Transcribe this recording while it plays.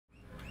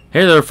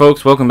Hey there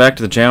folks, welcome back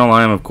to the channel.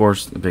 I am of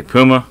course the Big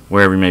Puma,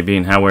 wherever you may be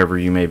and however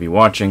you may be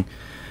watching.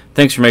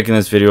 Thanks for making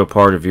this video a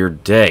part of your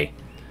day.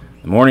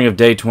 The morning of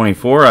day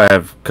 24, I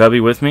have Cubby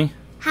with me.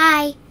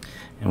 Hi.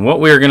 And what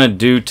we're going to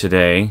do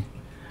today,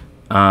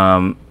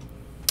 I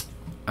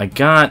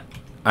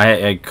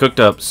cooked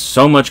up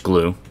so much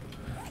glue,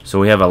 so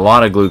we have a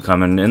lot of glue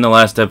coming. In the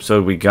last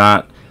episode we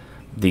got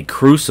the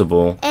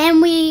Crucible.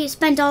 And we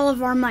spent all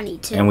of our money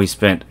too. And we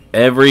spent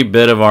every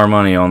bit of our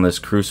money on this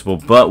Crucible,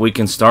 but we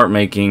can start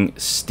making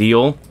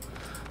steel,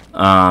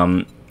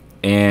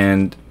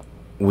 and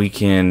we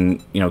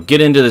can,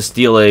 get into the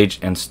steel age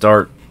and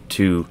start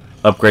to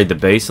upgrade the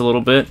base a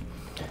little bit.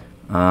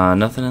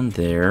 Nothing in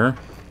there.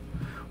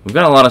 We've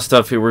got a lot of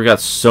stuff here. We've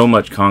got so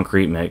much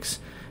concrete mix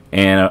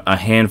and a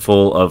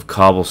handful of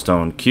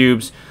cobblestone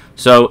cubes.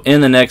 So in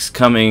the next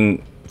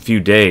coming few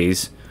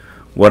days,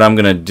 what I'm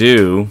gonna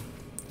do,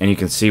 and you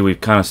can see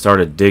we've kind of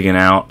started digging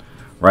out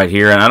right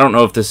here, and I don't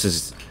know if this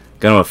is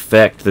going to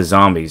affect the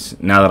zombies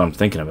now that I'm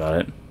thinking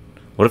about it.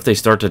 What if they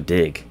start to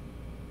dig?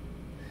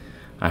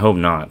 I hope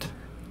not.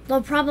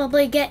 They'll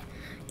probably get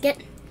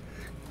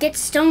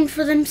stoned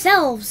for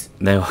themselves.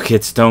 They'll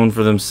get stoned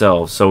for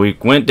themselves. So we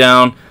went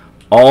down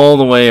all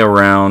the way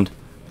around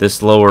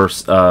this lower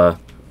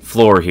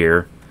floor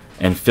here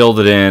and filled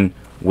it in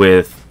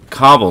with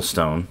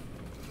cobblestone.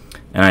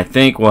 And I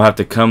think we'll have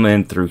to come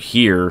in through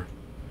here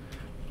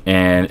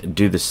and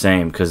do the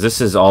same, because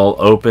this is all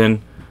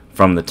open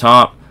from the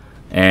top,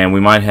 and we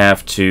might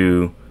have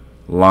to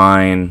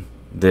line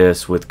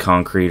this with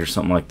concrete or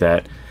something like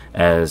that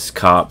as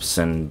cops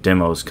and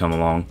demos come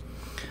along.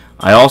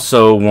 I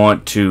also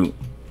want to...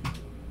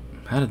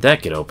 How did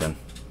that get open?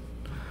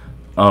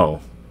 Oh,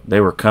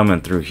 they were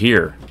coming through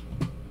here.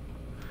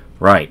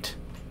 Right.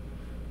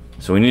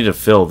 So we need to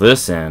fill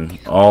this in.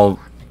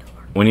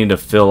 We need to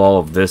fill all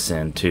of this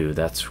in too.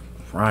 That's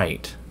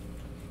right.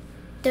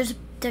 There's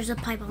a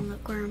pipe on the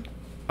ground.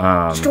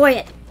 Destroy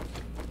it.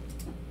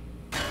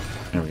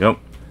 There we go.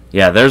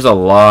 Yeah, there's a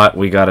lot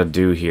we got to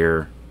do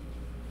here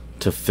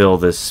to fill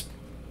this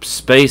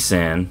space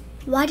in.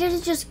 Why did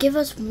it just give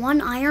us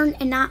one iron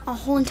and not a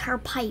whole entire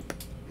pipe?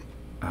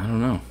 I don't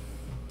know.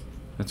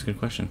 That's a good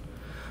question.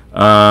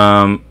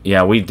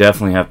 Yeah, we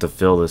definitely have to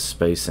fill this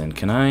space in.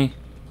 Can I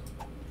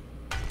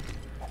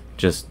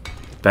just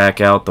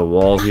back out the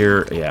wall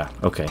here? Yeah,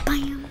 okay.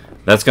 Bam.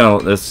 That's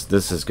gonna...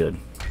 This is good.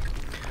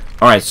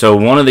 Alright, so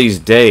one of these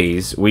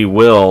days we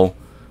will,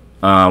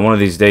 one of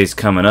these days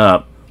coming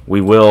up, we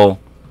will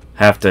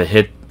have to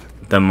hit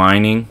the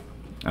mining.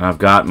 And I've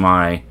got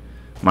my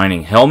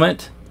mining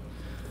helmet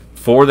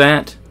for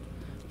that.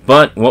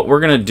 But what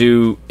we're going to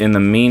do in the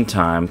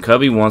meantime,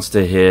 Cubby wants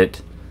to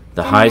hit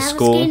the high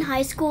school.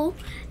 High school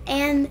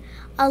and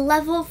a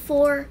level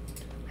 4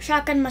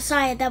 Shotgun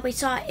Messiah that we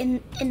saw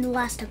in the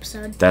last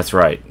episode. That's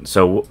right.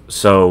 So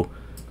oh,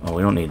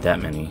 we don't need that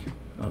many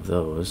of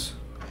those.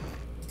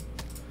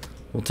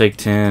 We'll take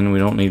 10. We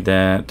don't need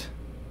that.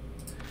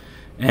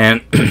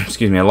 And,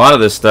 excuse me, a lot of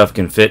this stuff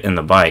can fit in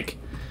the bike.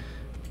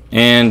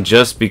 And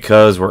just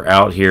because we're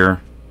out here,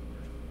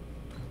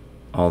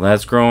 all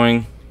that's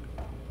growing.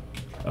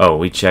 Oh,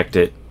 we checked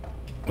it.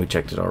 We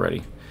checked it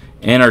already.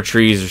 And our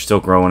trees are still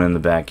growing in the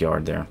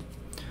backyard there.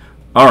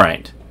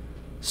 Alright.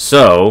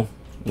 So,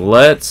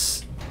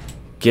 let's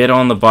get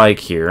on the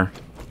bike here.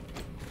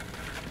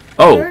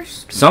 Oh,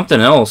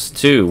 something else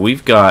too.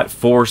 We've got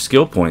 4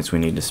 skill points we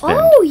need to spend.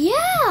 Oh,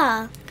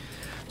 yeah.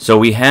 So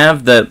we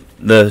have the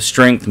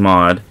strength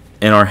mod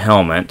in our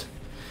helmet,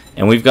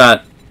 and we've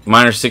got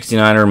Miner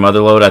 69er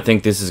Motherload. I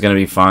think this is going to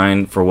be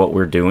fine for what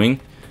we're doing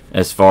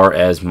as far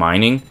as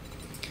mining.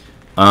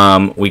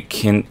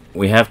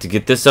 We have to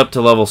get this up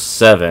to level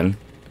 7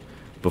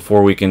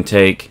 before we can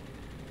take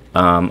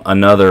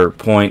another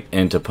point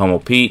into Pummel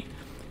Pete,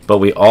 but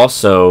we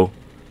also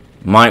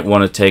might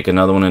want to take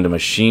another one into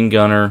Machine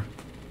Gunner.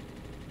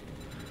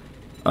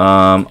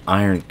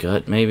 Iron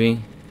Gut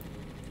maybe.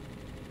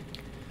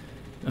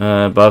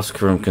 Buffs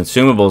from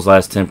consumables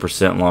last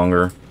 10%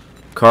 longer.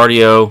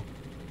 Cardio,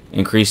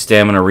 increased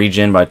stamina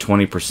regen by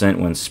 20%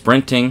 when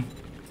sprinting.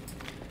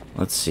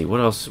 Let's see, what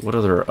else? What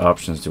other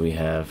options do we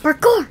have?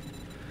 Parkour.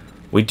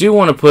 We do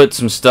want to put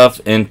some stuff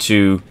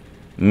into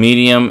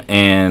medium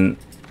and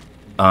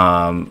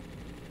what's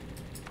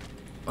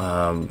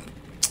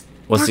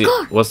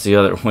the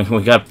other?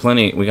 We got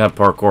plenty. We got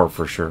parkour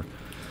for sure.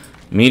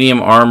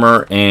 Medium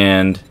armor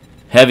and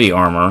heavy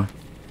armor,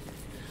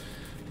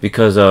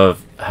 because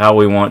of how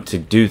we want to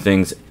do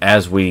things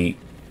as we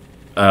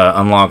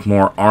unlock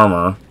more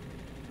armor.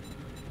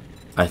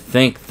 I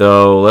think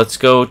though, let's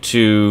go.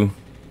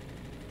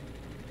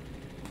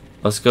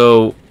 Oh,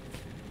 you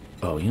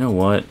know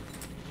what?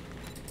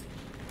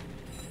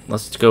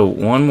 Let's go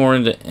one more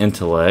into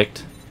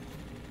intellect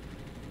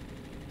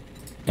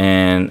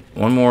and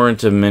one more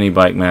into mini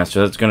bike master.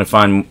 That's going to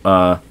find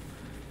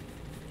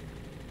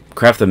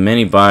craft a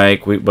mini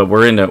bike. We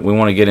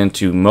want to get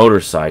into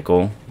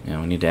motorcycle. Yeah,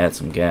 we need to add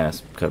some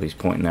gas. Cubby's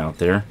pointing out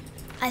there.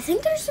 I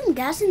think there's some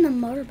gas in the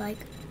motorbike.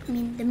 I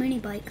mean, the mini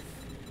bike.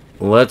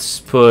 Let's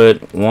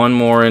put one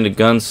more into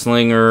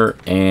gunslinger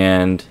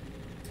and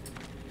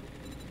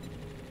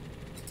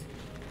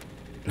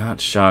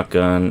not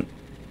shotgun.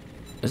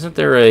 Isn't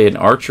there an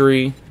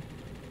archery?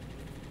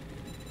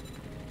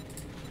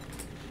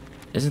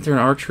 Isn't there an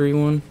archery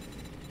one?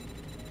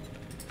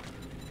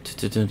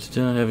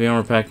 Heavy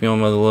armor pack mule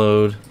by the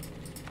load.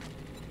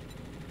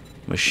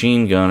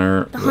 Machine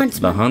gunner. The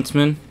huntsman. The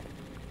huntsman.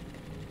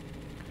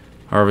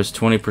 Harvest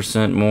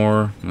 20%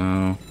 more.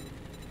 No.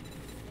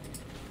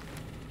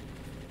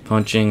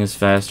 Punching is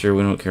faster.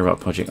 We don't care about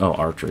punching. Oh,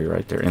 archery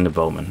right there. And the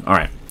bowman.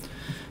 Alright.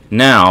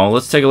 Now,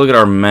 let's take a look at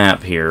our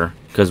map here.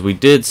 Because we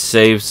did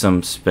save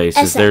some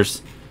spaces.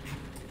 There's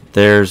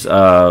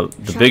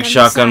the big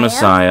Shotgun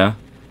Messiah.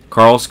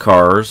 Carl's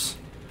Cars.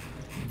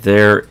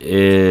 There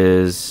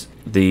is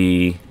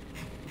the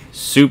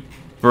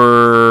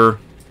super...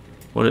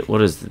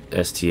 What is the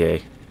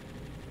STA?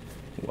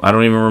 I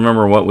don't even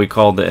remember what we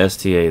called the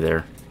STA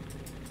there.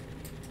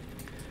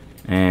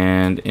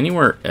 And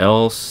anywhere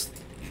else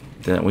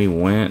that we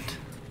went?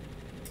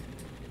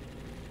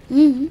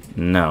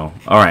 No.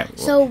 Alright.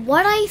 So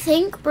what I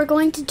think we're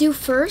going to do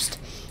first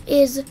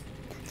is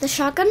the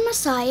Shotgun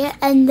Messiah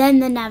and then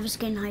the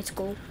Naviskin High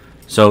School.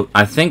 So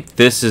I think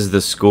this is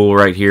the school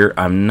right here.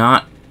 I'm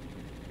not...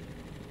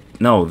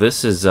 No,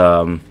 this is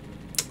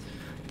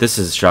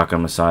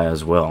Shotgun Messiah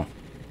as well.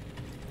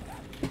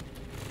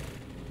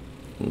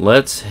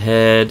 Let's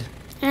head...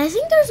 And I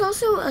think there's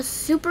also a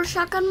Super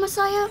Shotgun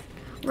Messiah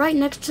right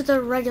next to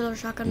the regular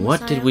Shotgun Messiah.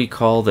 What did we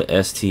call the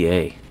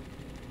STA?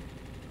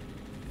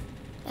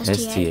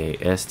 STA.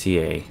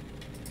 STA.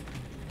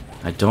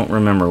 I don't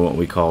remember what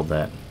we called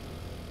that.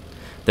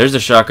 There's a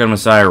Shotgun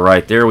Messiah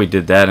right there. We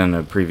did that in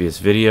a previous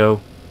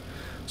video.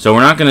 So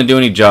we're not going to do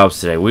any jobs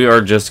today. We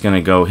are just going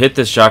to go hit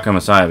this Shotgun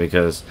Messiah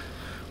because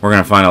we're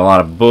going to find a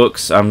lot of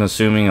books. I'm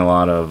assuming a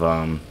lot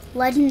of...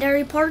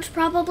 legendary parts,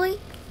 probably?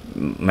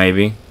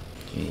 Maybe.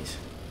 Jeez.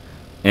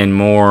 And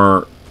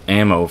more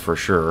ammo for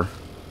sure.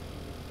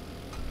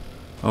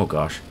 Oh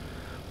gosh.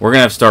 We're going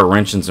to have to start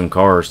wrenching some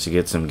cars to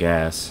get some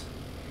gas.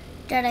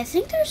 Dad, I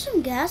think there's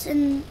some gas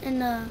in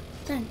the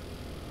thing.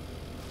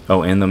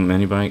 Oh, in the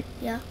mini bike?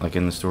 Yeah. Like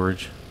in the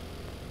storage?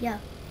 Yeah.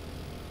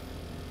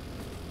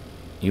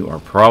 You are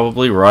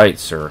probably right,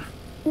 sir.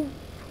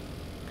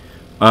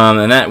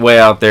 And that way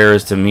out there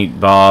is to meet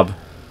Bob.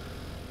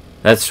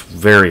 That's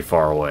very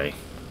far away.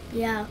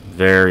 Yeah.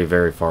 Very,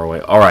 very far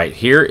away. Alright,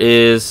 here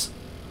is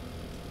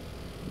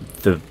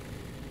the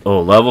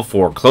level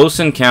 4. Close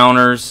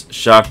encounters,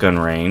 shotgun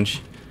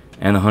range,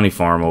 and the honey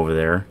farm over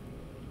there.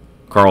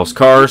 Carl's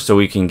Cars, so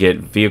we can get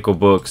vehicle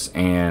books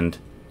and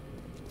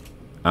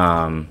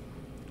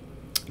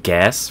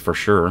gas for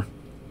sure.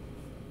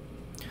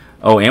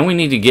 Oh, and we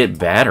need to get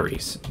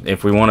batteries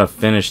if we want to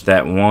finish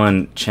that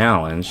one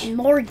challenge. And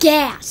more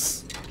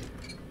gas.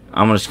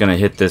 I'm just going to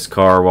hit this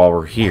car while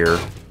we're here.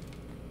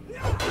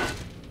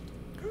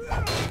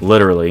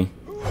 Literally.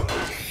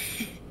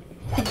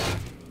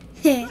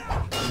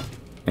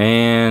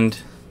 And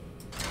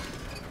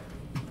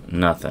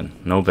nothing.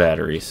 No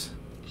batteries.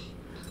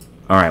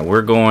 Alright,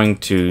 we're going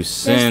to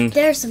send...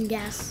 There's some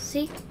gas.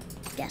 See?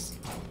 Gas.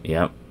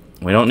 Yep.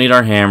 We don't need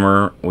our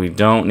hammer. We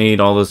don't need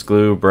all this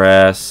glue,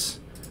 brass.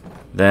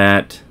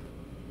 That's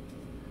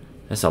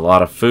a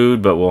lot of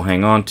food, but we'll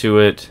hang on to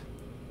it.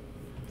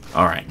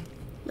 Alright.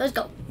 Let's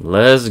go.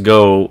 Let's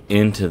go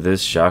into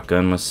this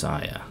Shotgun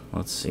Messiah.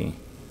 Let's see.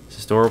 Is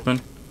this door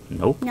open?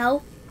 Nope.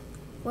 No.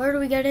 Where do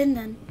we get in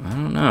then? I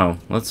don't know.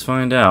 Let's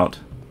find out.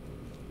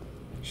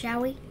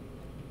 Shall we?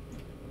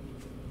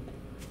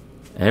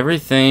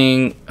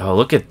 Everything... Oh,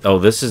 look at... Oh,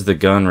 this is the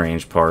gun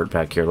range part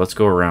back here. Let's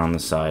go around the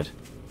side.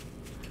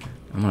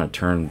 I'm going to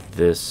turn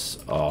this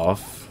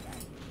off.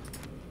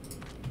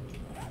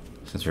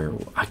 Since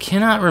I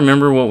cannot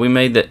remember what we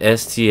made the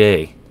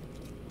STA.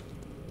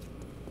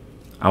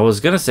 I was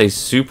going to say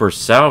Super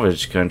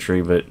Salvage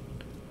Country, but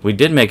we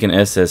did make an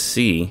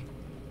SSC.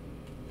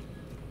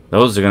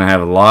 Those are going to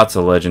have lots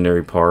of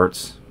legendary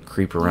parts.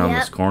 Creep around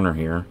this corner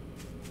here.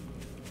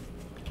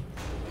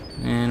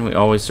 And we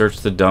always search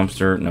the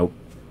dumpster. Nope.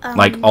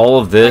 Like all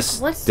of this,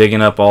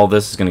 digging up all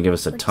this is going to give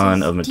us a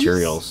ton of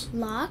materials.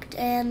 Locked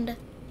and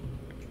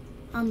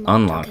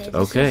unlocked. Unlocked.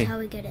 Okay. This is how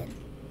we get in.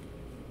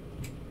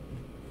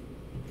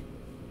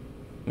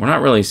 We're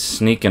not really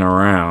sneaking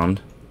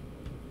around.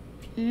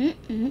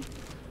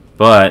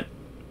 But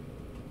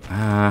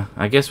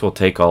I guess we'll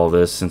take all of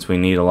this since we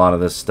need a lot of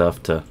this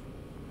stuff to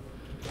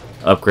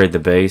upgrade the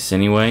base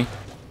anyway.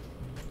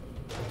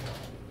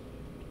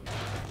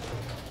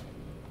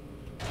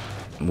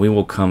 We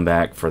will come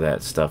back for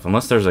that stuff.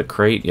 Unless there's a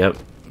crate. Yep.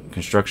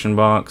 Construction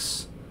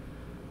box.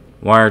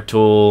 Wire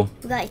tool.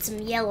 We got some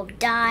yellow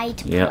dye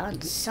to put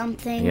on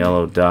something.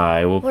 Yellow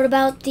dye. What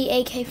about the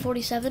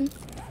AK-47?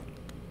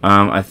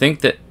 I think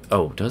that...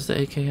 Oh, does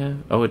the AK have...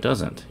 Oh, it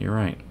doesn't. You're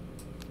right.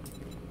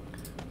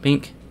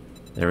 Pink.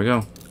 There we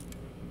go.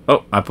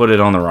 Oh, I put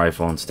it on the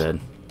rifle instead.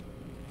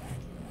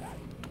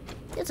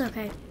 It's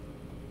okay.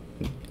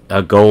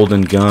 A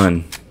golden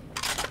gun.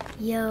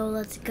 Yo,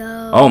 let's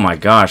go. Oh my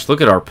gosh,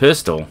 look at our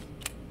pistol.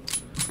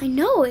 I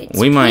know, it's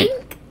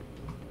pink.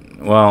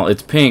 Well,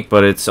 it's pink,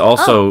 but it's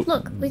also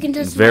look, we can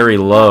test very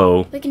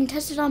low. We can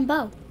test it on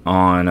Bo.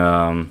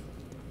 on,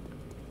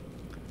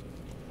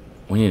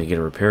 we need to get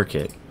a repair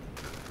kit.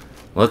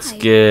 Let's Why?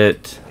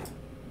 get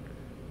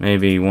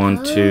maybe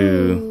one,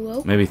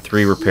 two, maybe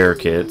 3 repair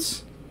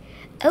kits.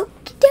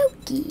 Okie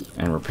dokie.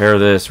 And repair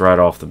this right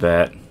off the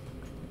bat.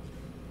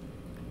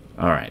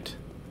 Alright.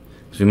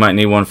 So we might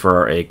need one for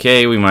our AK.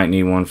 We might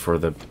need one for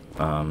the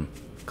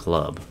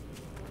club.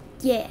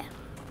 Yeah.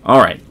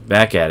 Alright,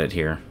 back at it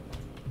here.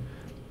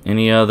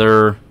 Any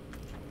other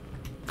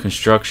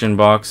construction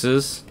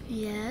boxes?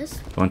 Yes.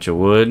 Bunch of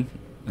wood.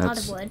 A lot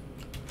That's of wood.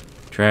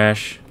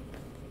 trash.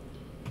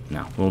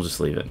 No, we'll just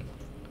leave it.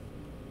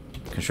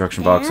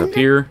 Construction box up And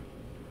here.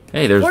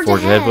 Hey, there's Forge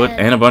forge ahead wood ahead.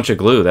 and a bunch of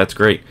glue. That's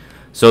great.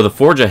 So the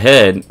forge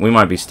ahead, we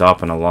might be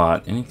stopping a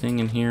lot. Anything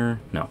in here?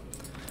 No.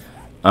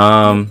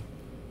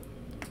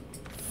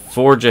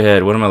 Forge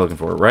ahead. What am I looking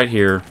for? Right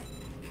here.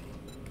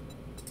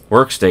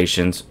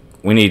 Workstations.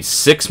 We need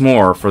 6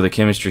 more for the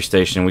chemistry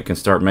station. We can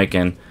start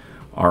making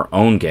our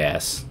own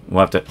gas. We'll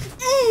have to.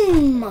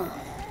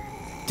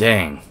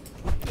 Dang.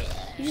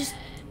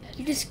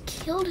 You just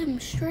killed him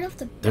straight off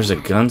the bat. There's a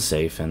gun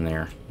safe in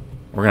there.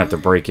 We're gonna have to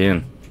break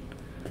in.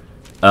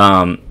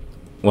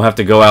 We'll have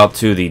to go out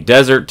to the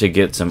desert to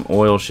get some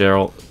oil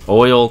shale.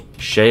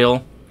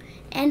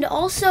 And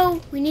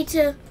also, we need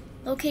to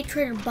locate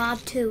Trader Bob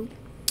too.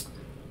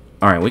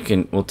 All right,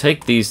 we'll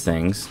take these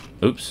things.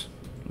 Oops,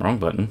 wrong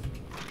button.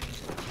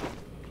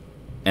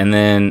 And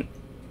then,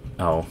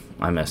 oh,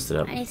 I messed it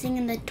up. Anything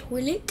in the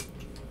toilet?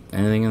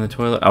 Anything in the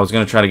toilet? I was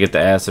gonna try to get the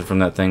acid from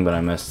that thing, but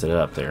I messed it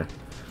up there.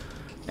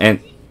 And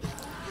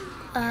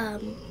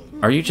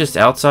are you just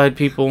outside,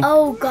 people?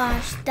 Oh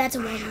gosh, that's a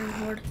wandering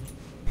horde.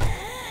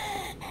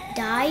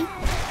 Die.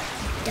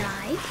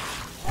 Die.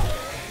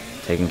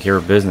 Taking care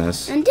of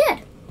business. And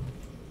dead.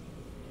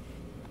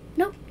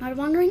 Nope, not a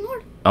wandering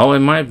horde. Oh, it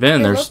might have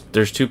been. Here,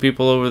 There's 2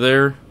 people over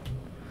there.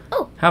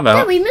 Oh. How about?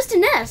 Yeah, we missed a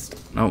nest.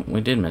 Oh,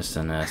 we did miss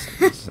the nest.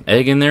 Is an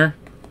egg in there?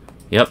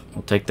 Yep,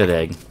 we'll take that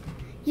egg.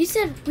 You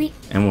said we...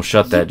 And we'll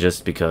shut that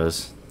just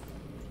because.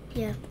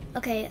 Yeah.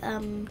 Okay,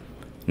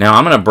 Now,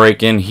 I'm going to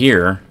break in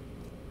here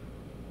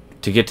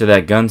to get to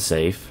that gun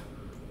safe.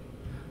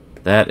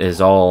 That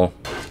is all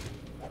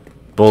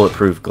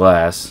bulletproof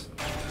glass.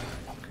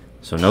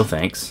 So no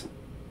thanks.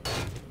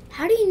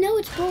 how do you know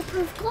it's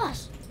bulletproof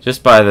glass?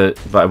 Just by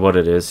what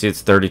it is. See,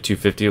 it's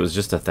 3250. It was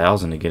just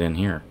 1,000 to get in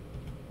here.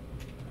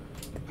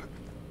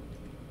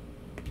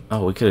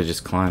 Oh, we could have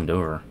just climbed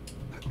over.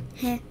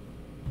 Heh.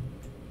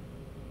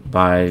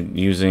 By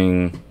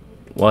using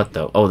what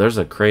though? Oh, there's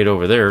a crate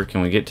over there.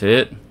 Can we get to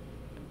it?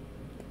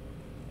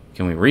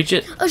 Can we reach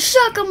it? A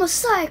Shotgun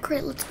Messiah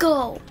crate, let's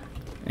go.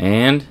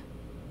 And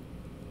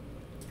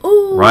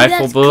Ooh, Rifle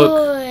that's book.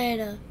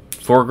 good.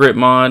 foregrip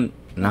mod.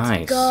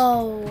 Nice.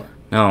 Go.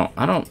 No,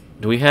 I don't.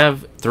 Do we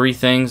have 3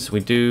 things? We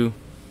do.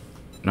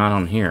 Not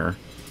on here.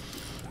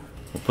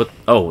 We'll put.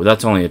 Oh,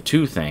 that's only a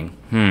 2 thing.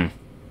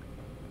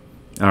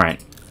 All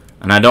right.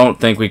 And I don't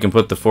think we can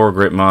put the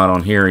foregrip mod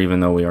on here, even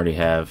though we already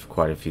have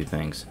quite a few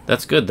things.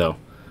 That's good though.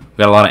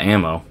 We got a lot of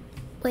ammo.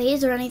 Wait,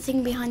 is there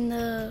anything behind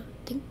the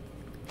thing?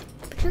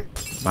 Picture?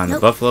 Behind Nope.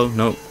 the buffalo?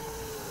 Nope.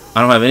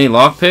 I don't have any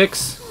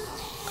lockpicks.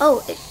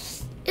 Oh,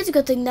 it's a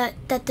good thing that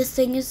this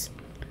thing is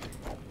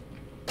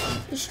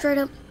straight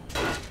up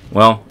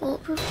Well,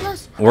 bulletproof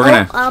glass. We're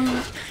gonna-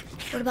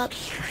 what about...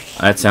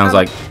 that sounds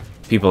like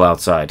people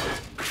outside.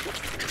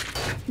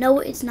 No,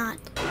 it's not.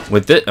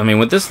 With this, I mean,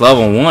 with this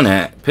level 1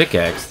 at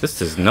pickaxe,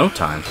 this is no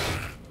time.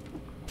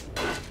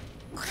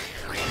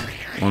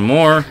 One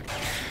more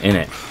in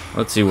it.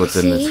 Let's see what's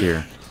in this See?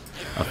 here.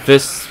 A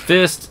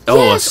fist. Oh,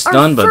 Yes, a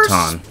stun our first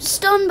baton.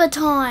 Stun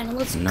baton.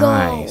 Let's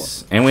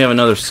Nice. And we have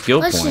another skill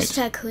go. Let's point. just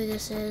check who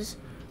this is.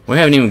 We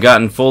haven't even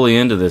gotten fully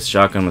into this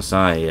Shotgun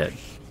Messiah yet.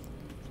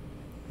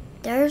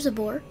 There's a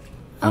boar.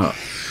 Oh,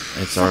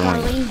 it's our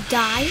one. Darlene,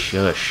 die.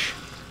 Shush.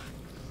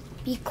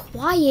 Be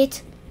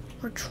quiet.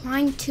 We're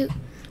trying to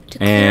clear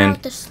And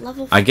out this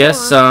level 4. I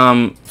guess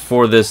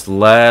for this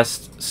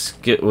last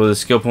skill, the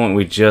skill point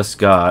we just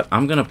got,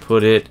 I'm gonna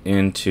put it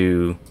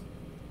into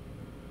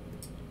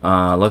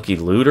Lucky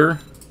Looter,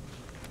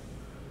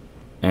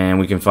 and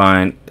we can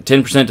find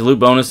 10% to loot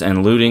bonus,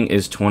 and looting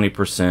is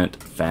 20%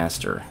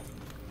 faster.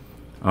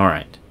 All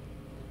right,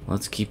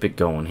 let's keep it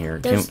going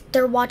here.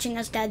 They're watching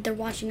us, Dad. They're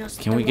watching us.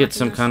 Can we get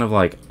some kind of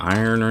like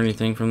iron or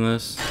anything from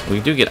this? We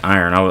do get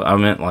iron. I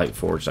meant like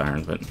forged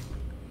iron, but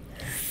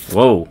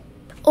whoa,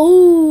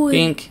 Oh,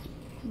 pink.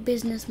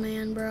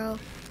 businessman, bro.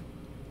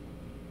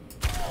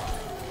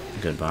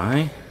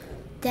 Goodbye.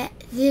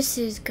 This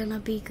is gonna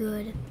be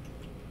good.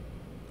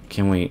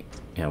 Can we?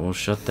 Yeah, we'll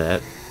shut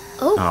that.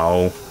 Oh,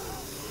 Oh.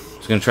 I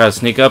was gonna try to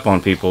sneak up on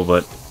people,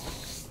 but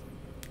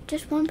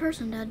just one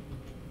person, Dad.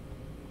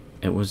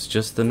 it was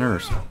just the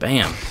nurse.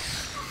 Bam.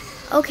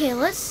 Okay,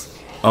 let's.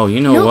 Oh, you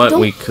know No, what?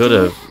 don't We could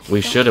have. do We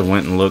it. should have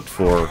went and looked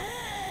for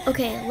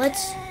Okay,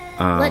 let's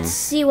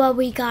see what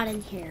we got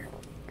in here.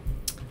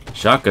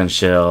 shotgun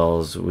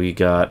shells. We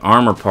got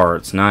armor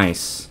parts.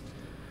 Nice.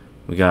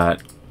 We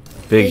got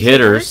big Big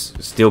hitters.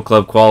 Steel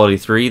Club Quality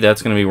 3.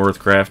 That's gonna be worth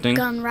crafting.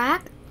 Gun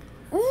rack.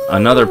 Ooh,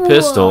 Another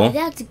pistol.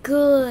 That's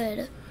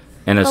good.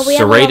 And a But we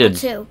have a level serrated.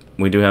 2.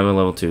 We do have a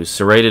level 2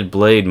 serrated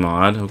blade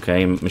mod.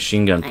 Okay,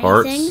 machine gun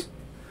parts. Anything?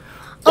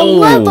 A Oh!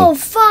 level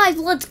 5.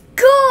 Let's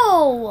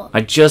go.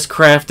 I just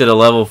crafted a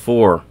level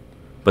 4,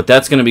 but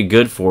that's going to be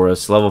good for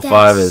us. Level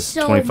 5 is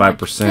so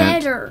 25%.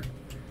 much better.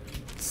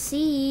 Let's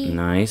see.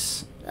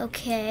 Nice.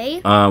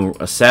 Okay.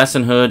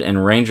 Assassin hood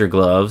and ranger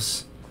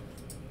gloves.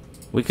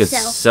 We could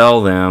Sell.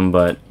 sell them,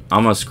 but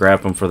I'm gonna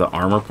scrap them for the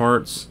armor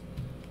parts.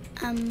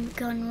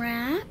 Gun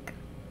rack.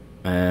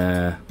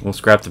 We'll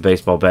scrap the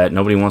baseball bat.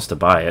 Nobody wants to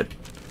buy it.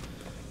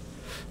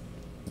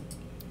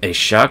 A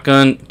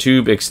shotgun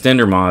tube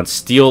extender mod.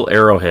 Steel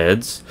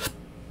arrowheads.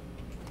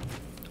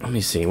 Let me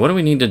see. What do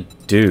we need to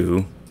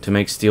do to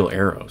make steel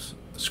arrows?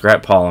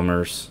 Scrap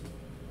polymers.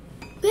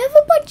 We have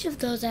a bunch of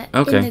those in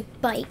Okay. the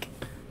bike.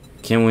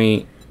 Can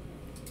we...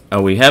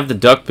 Oh, we have the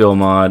duckbill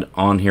mod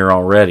on here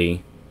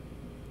already.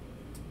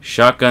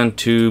 Shotgun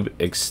tube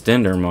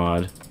extender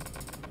mod.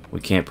 We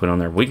can't put on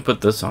there. We can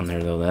put this on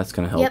there, though. That's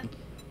going to help. Yep.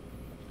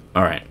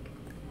 Alright.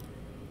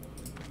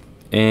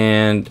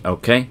 And,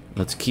 okay.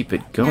 Let's keep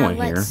it going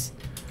Now here. let's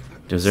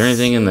Is there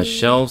anything in the see.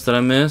 shelves that I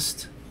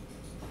missed?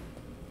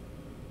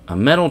 A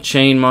metal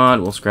chain mod.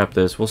 We'll scrap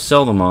this. We'll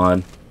sell the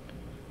mod.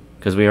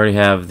 Because we already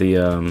have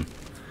the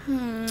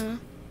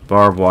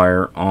barbed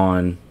wire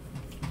on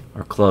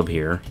our club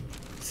here.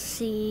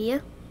 see.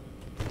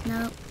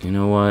 No. You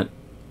know what?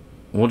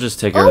 We'll just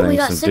take Oh, everything. we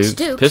got Some 6 Dukes.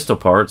 Dukes. Pistol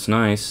parts.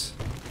 Nice.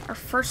 Our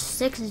first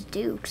 6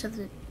 Dukes of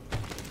the.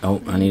 Oh,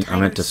 The I meant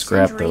entire to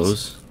scrap centuries.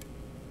 those.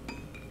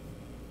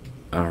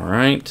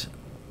 Alright.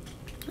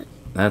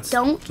 That's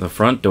Don't. the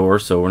front door,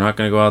 so we're not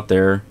going to go out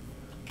there.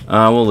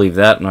 We'll leave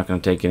that. I'm not going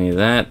to take any of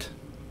that.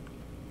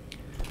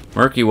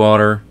 Murky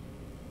water.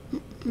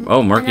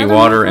 Oh, murky Another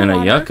water murky and a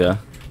water. yucca.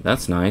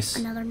 That's nice.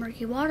 Another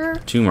murky water.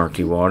 2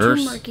 murky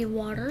waters. 2 murky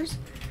waters.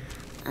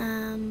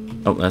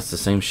 Oh, that's the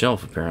same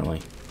shelf,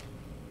 apparently.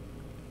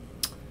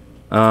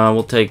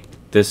 We'll take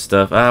this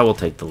stuff. We'll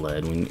take the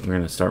lead. We're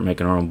going to start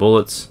making our own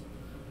bullets.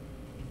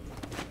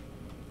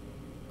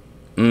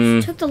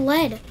 Took the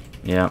lead.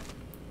 Yeah.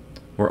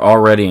 We're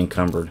already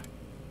encumbered.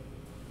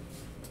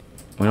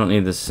 We don't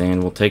need the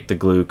sand. We'll take the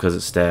glue because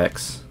it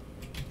stacks.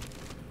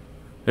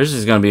 There's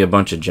just going to be a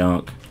bunch of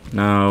junk.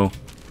 No.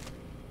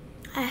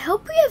 I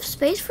hope we have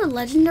space for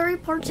legendary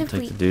parts We'll take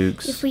the if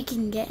Dukes. we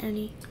can get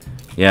any.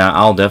 Yeah,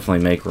 I'll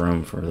definitely make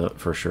room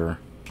for sure.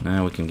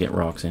 Now we can get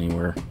rocks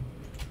anywhere.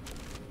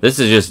 This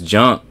is just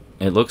junk,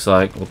 it looks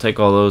like. We'll take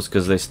all those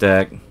because they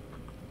stack.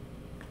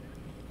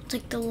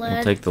 Take the We'll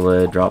lead. take the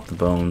lead, drop the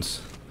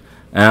bones.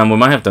 We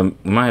might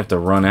have to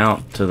run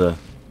out to the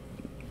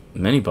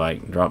mini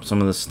bike, drop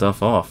some of this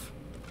stuff off.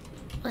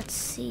 Let's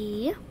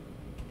see.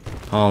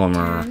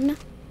 Polymer. 10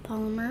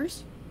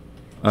 polymers.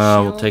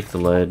 We'll Shelf. take the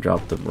lead,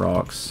 drop the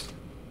rocks.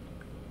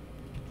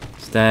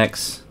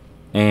 Stacks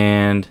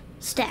and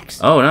Stacks.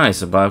 oh,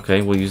 nice.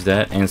 Okay, we'll use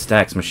that and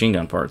stacks machine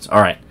gun parts.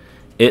 All right.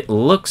 It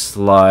looks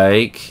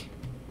like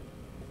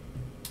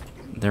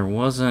there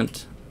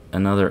wasn't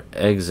another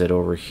exit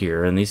over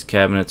here, and these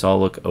cabinets all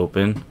look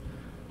open.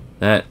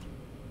 That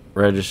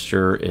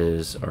register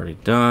is already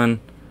done.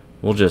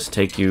 We'll just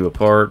take you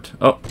apart.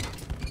 Oh,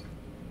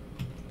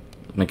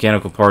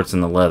 mechanical parts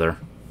in the leather.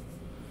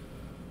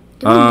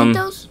 Do we need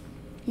those?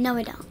 No,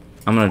 we don't.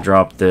 I'm gonna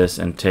drop this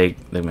and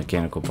take the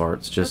mechanical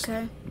parts just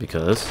Okay.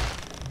 because.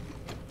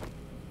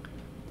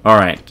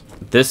 Alright,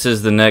 this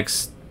is the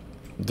next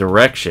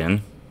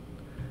direction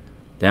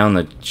down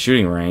the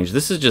shooting range.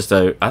 This is just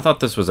I thought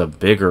this was a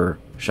bigger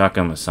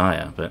Shotgun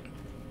Messiah, but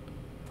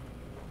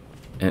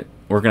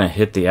we're gonna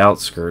hit the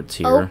outskirts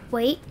Oh, here.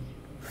 wait.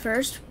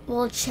 First,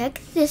 we'll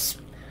check this.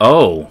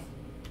 Oh,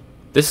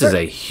 this is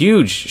a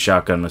huge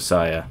Shotgun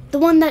Messiah. The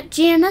one that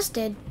GNS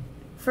did.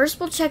 First,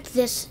 we'll check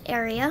this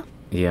area.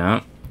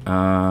 Yeah.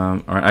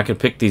 Alright, I could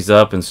pick these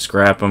up and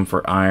scrap them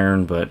for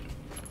iron, but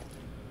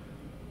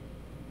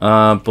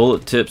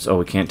bullet tips. Oh,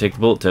 we can't take the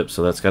bullet tips,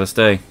 so that's got to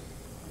stay.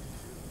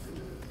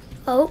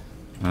 Oh,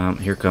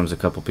 Here comes a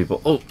couple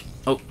people. Oh,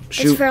 it's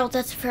shoot. feral.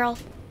 That's feral.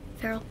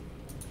 Feral.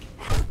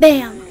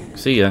 Bam.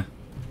 See ya.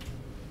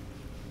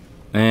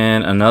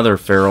 And another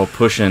feral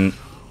pushing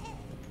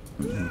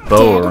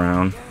Bo Dead.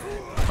 around.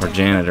 Our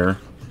janitor.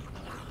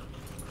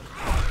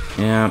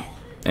 Yeah.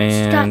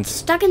 And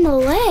Stuck in the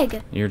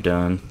leg. you're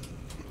done.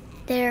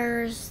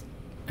 There's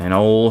An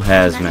old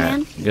Night, hazmat.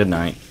 man. Good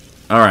night.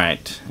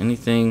 Alright.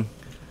 Anything?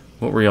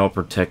 What were y'all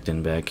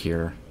protecting back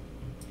here?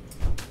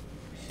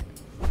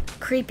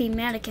 creepy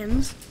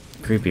mannequins.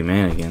 Creepy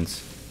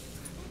mannequins.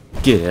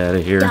 Get out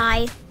of here.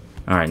 Die.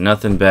 Alright,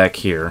 nothing back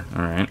here.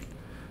 Alright.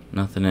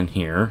 Nothing in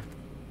here.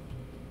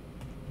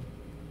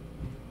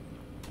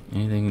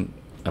 Anything?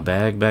 A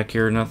bag back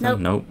here?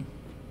 Nothing? Nope.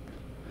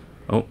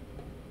 Oh,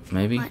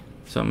 maybe? What?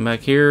 Something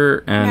back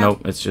here? And No.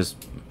 nope, it's just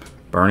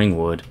burning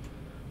wood.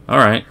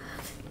 Alright.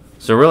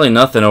 So really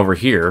nothing over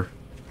here.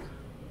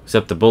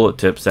 Except the bullet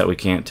tips that we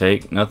can't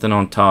take. Nothing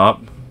on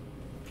top.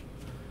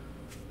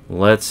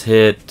 Let's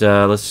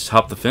let's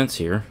hop the fence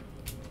here.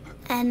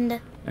 And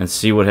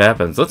See what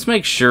happens. Let's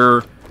make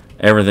sure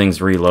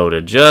everything's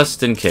reloaded,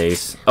 just in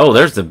case. Oh,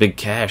 there's the big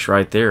cache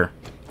right there.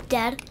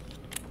 dead.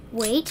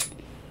 wait.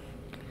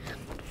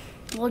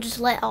 We'll just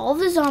let all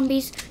the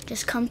zombies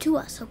just come to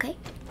us, okay?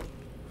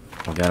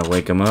 We gotta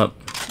wake them up.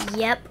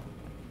 Yep.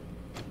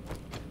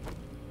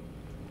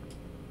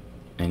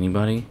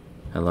 Anybody?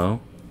 Hello?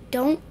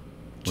 Don't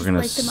We're just gonna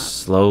wake them up.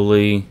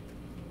 slowly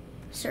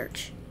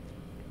Search.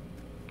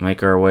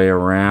 make our way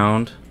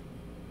around.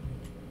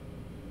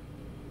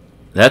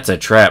 That's a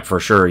trap for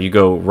sure. You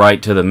go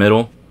right to the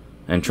middle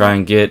and try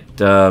and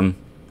get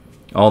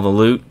all the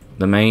loot,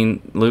 the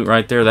main loot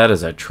right there. That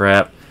is a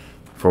trap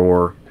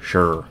for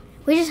sure.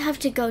 We just have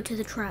to go to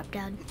the trap,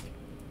 Dad.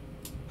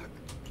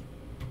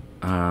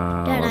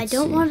 Dad, I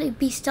don't want to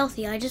be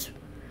stealthy. I just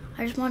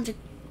want to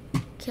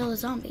kill the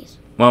zombies.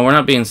 Well, we're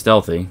not being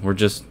stealthy. We're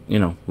just, you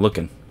know,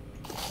 looking.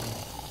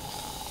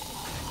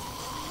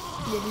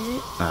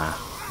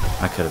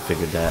 I could have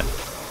figured that.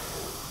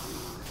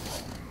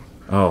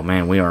 Oh,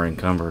 man, we are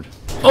encumbered.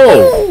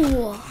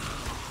 Oh!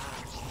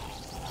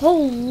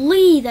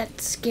 Holy, that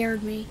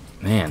scared me.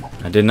 Man,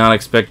 I did not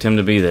expect him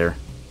to be there.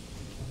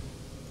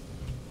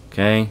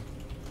 Okay.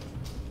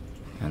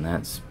 And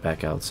that's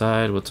back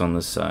outside. What's on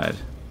this side?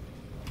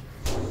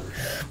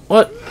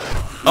 What?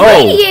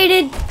 Oh!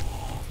 Radiated!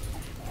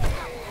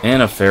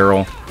 And a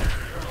feral.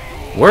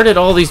 Where did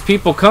all these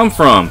people come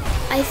from?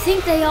 I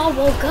think they all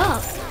woke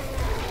up.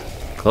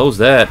 Close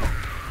that.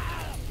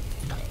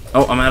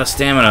 Oh, I'm out of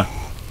stamina.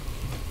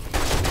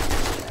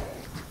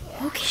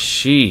 Okay.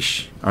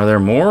 Sheesh. Are there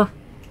more?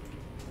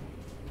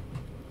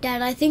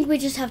 Dad, I think we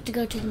just have to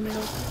go to the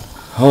middle.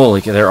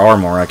 Holy cow, there are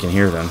more. I can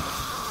hear them.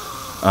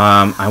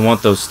 I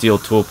want those steel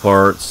tool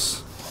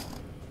parts.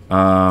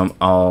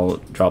 I'll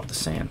drop the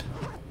sand.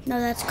 No,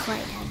 that's clay,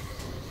 Dad.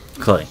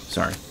 Clay,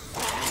 sorry.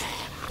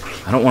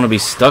 I don't want to be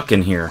stuck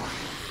in here.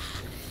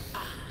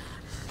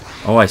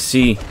 Oh, I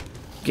see.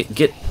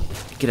 Get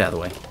out of the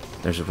way.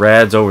 There's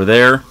rads over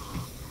there.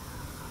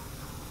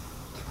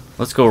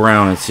 Let's go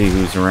around and see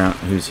who's around,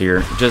 who's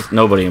here. Just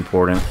nobody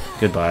important.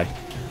 Goodbye.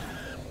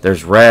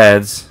 There's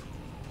rads.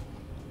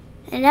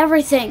 And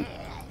everything.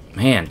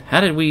 Man,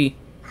 how did we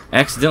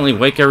accidentally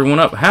wake everyone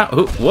up? How?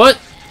 Who? What?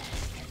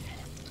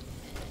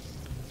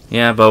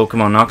 Yeah, Bo,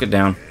 come on, knock it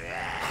down.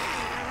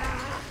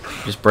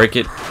 Just break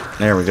it.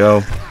 There we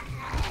go.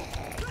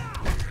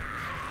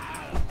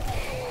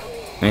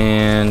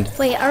 And...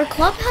 Wait, our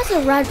club has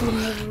a rad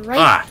remover, right?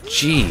 Ah,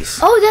 jeez.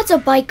 Oh, that's a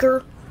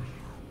biker.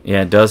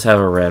 Yeah, it does have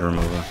a rad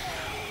remover.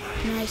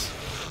 Nice.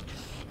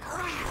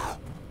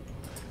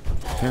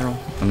 Carol,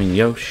 I mean,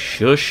 yo,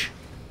 shush.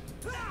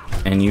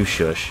 And you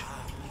shush.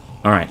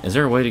 Alright, is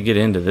there a way to get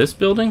into this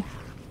building?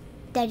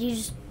 Dad, you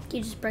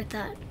just break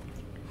that.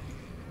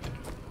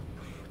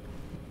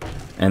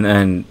 And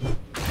then...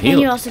 And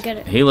you also get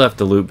it. He left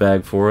the loot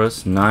bag for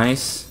us.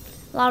 Nice.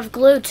 A lot of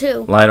glue,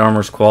 too. Light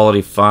armor's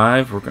quality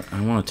 5.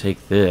 I want to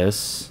take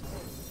this.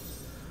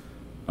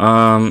 You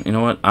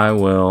know what? I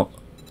will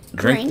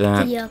drink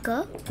that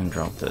yucca. and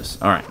drop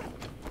this. Alright.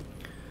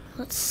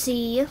 Let's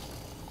see.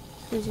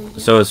 Who's in here?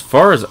 So as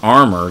far as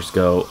armors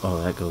go...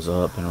 Oh, that goes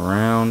up and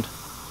around.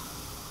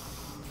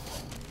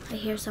 I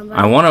hear somebody.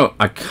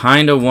 I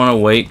kind of want to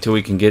wait till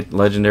we can get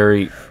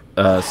legendary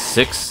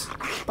 6.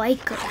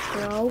 Biker,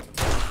 bro.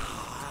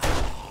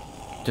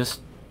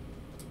 Just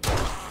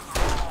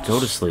go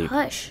to sleep.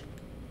 Hush.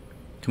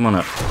 Come on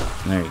up.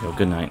 There you go.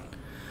 Good night.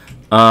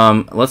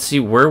 Let's see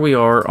where we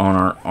are on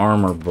our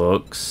armor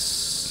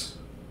books.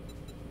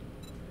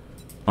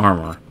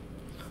 Armor.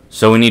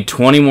 So we need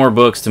 20 more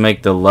books to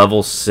make the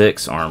level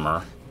 6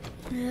 armor.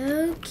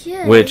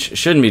 Okay. Which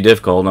shouldn't be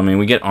difficult. I mean,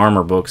 we get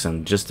armor books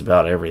in just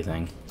about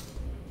everything.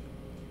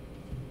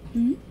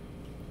 Hmm?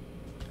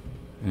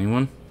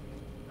 Anyone?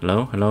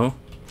 Hello? Hello?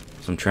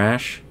 Some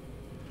trash?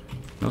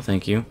 No,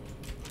 thank you.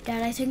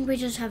 Dad, I think we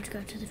just have to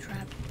go to the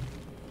trap.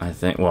 I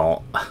think,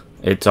 well,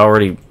 it's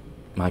already,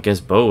 I guess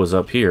Bo was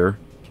up here.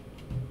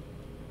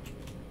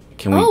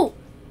 Can we? Oh!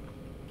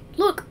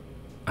 Look!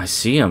 I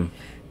see him.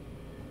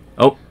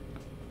 Oh.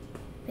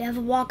 We have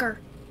a walker.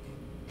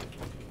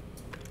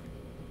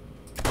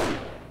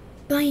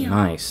 Bam!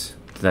 Nice.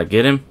 Did that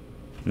get him?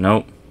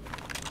 Nope.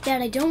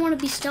 Dad, I don't want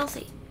to be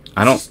stealthy.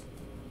 I don't.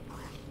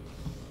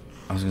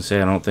 I was gonna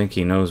say I don't think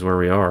he knows where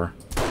we are.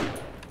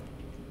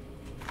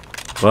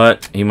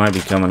 But he might be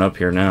coming up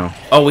here now.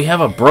 Oh, we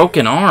have a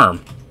broken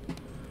arm.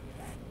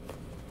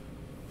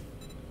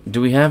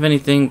 Do we have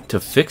anything to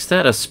fix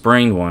that? A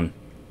sprained one.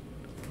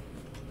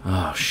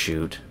 Oh,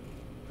 shoot.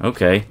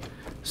 Okay.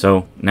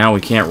 So now we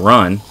can't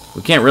run.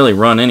 We can't really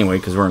run anyway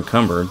because we're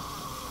encumbered.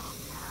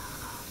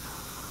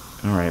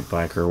 Alright,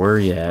 biker, where are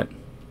you at?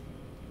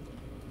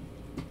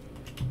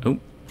 Oh,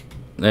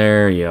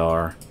 there you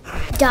are.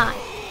 Die.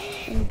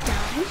 And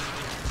die.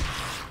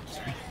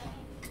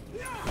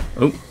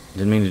 Oh,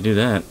 didn't mean to do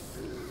that.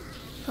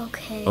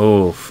 Okay.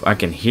 Oh, I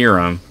can hear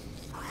them.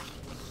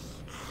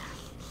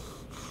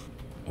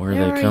 Where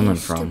are they coming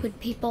from? Stupid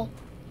people.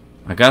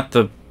 I got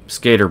the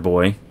skater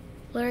boy.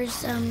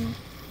 Where's, I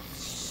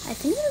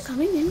think they're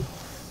coming in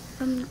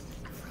from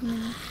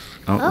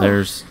Oh,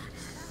 there's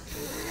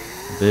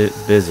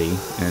Busy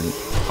and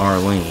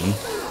Arlene.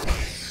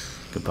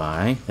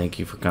 Goodbye. Thank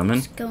you for coming.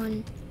 It's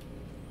going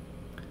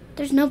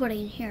There's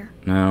nobody in here.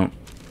 No.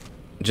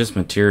 Just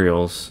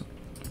materials.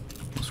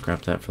 We'll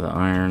scrap that for the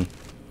iron.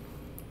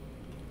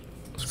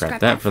 Scrap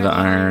that for the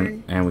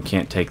iron. And we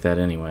can't take that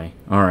anyway.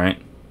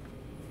 Alright.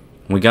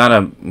 We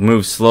gotta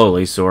move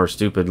slowly so our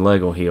stupid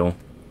leg will heal.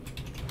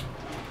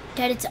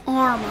 Dad, it's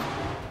arm.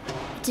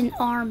 It's an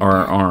arm. Or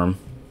our arm.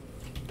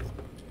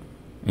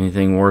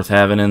 Anything worth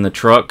having in the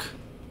truck?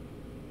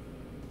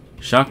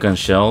 Shotgun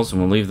shells,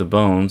 and we'll leave the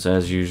bones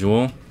as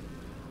usual.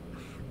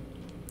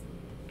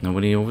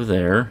 Nobody over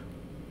there.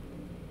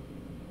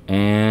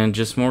 And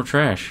just more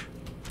trash.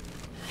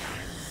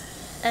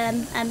 Are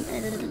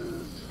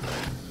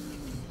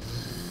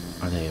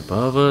they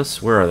above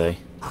us? Where are they?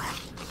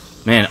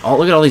 Man,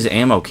 look at all these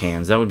ammo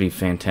cans. That would be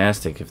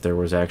fantastic if there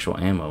was actual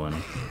ammo in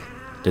them.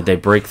 Did they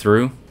break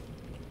through?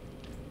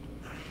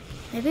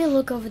 Maybe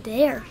look over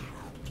there.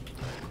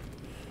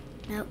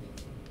 Nope.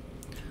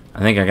 I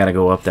think I gotta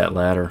go up that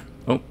ladder.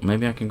 Oh,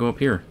 maybe I can go up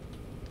here.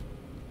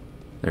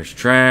 There's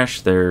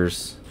trash.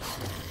 There's...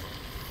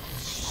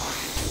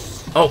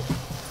 Oh!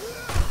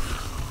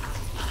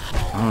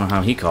 I don't know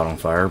how he caught on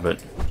fire,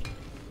 but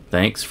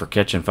thanks for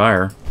catching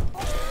fire.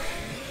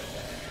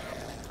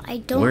 I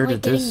don't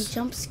like getting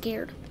jump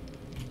scared.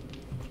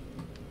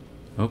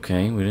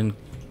 Okay, we didn't...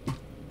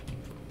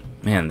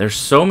 Man, there's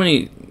so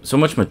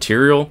much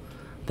material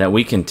that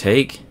we can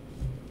take.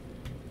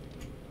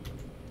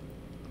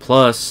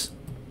 Plus...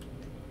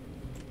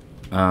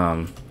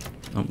 Oh,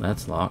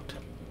 that's locked.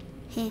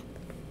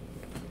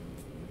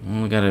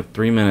 Only got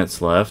 3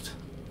 minutes left.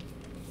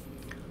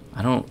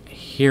 I don't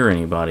hear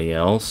anybody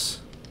else.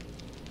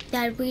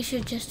 Dad, we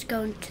should just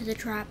go into the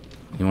trap.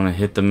 You want to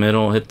hit the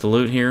middle, hit the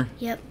loot here?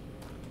 Yep.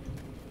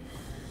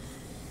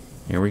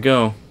 Here we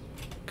go.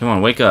 Come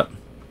on, wake up.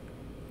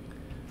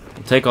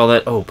 We'll take all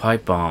that. Oh,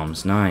 pipe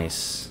bombs.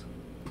 Nice.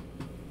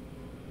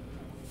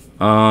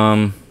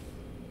 The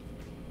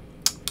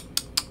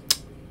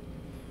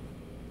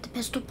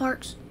pistol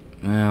parts?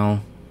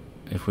 Well,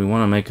 if we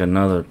want to make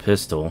another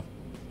pistol,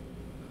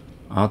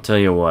 I'll tell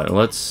you what.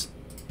 Let's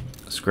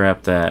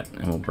scrap that,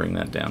 and we'll bring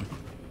that down.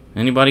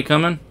 Anybody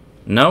coming?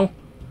 No?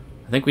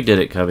 I think we did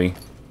it, Cubby.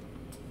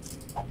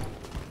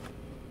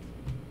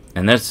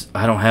 And that's...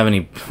 I don't have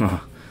any...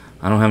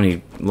 I don't have any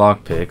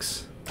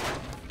lockpicks.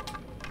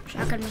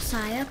 Shotgun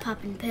Messiah,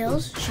 popping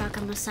pills.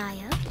 Shotgun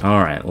Messiah.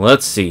 Alright,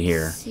 let's see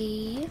here.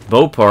 See.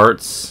 Bow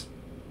parts.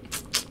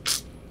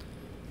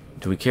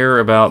 Do we care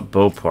about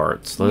bow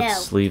parts?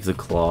 Let's leave the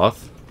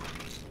cloth.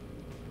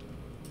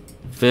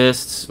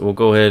 Fists. We'll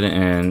go ahead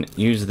and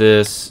use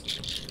this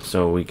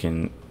so we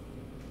can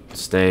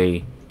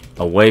stay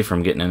away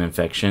from getting an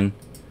infection.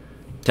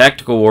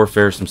 Tactical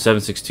warfare, some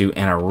 7.62,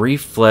 and a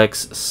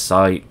reflex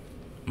sight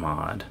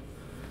mod.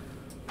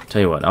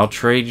 Tell you what, I'll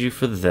trade you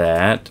for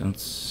that.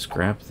 Let's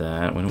scrap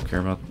that. We don't care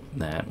about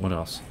that. What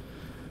else?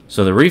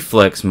 So the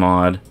reflex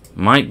mod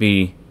might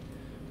be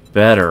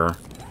better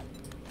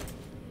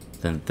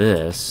than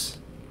this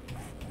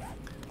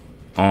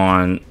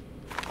on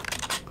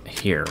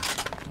here,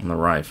 on the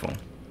rifle.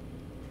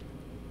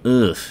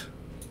 Ugh.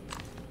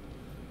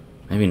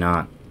 Maybe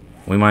not.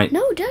 We might...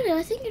 No, Daddy,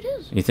 I think it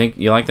is. You think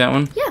you like that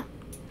one? Yeah.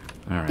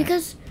 Alright.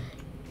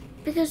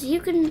 Because you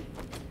can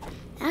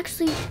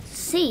actually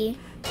see...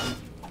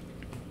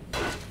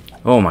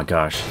 Oh my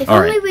gosh. If All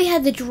only right. we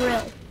had the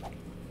drill.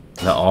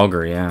 The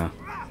auger, yeah.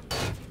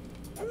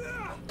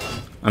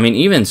 I mean,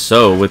 even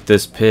so, with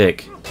this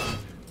pick,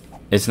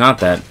 it's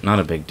not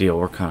a big deal.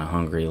 We're kind of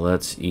hungry.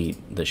 Let's eat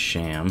the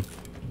sham.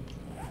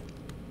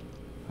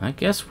 I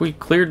guess we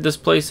cleared this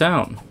place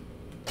out.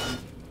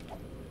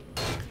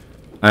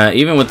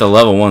 Even with the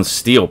level 1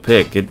 steel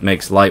pick, it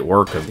makes light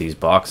work of these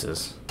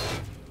boxes.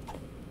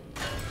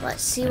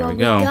 Let's see There what we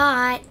we go.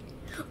 got.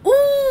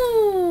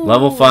 Ooh!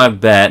 Level 5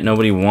 bat.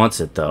 Nobody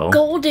wants it, though.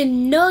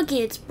 Golden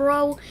nuggets,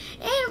 bro.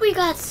 And we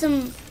got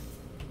some...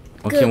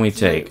 What can we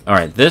take?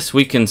 Alright, this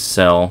we can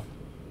sell.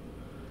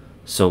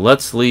 So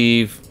let's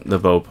leave the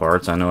bow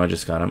parts. I know I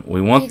just got them. We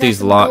want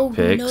these lock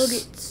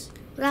picks.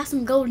 We got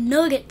some gold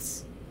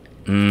nuggets.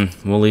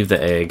 We'll leave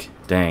the egg.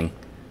 Dang.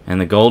 And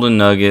the golden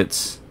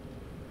nuggets...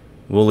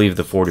 We'll leave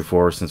the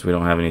 44 since we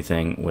don't have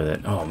anything with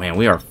it. Oh, man,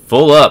 we are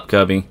full up,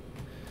 Cubby.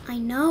 I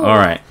know.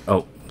 Alright.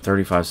 Oh,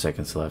 35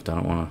 seconds left. I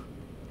don't want to...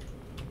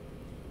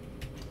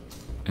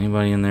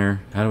 Anybody in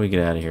there? How do we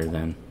get out of here,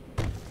 then?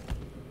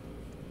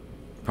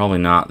 Probably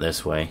not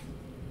this way.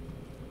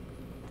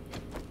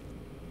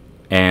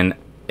 And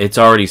it's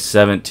already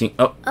 17...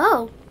 Oh.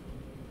 Oh.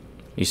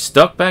 You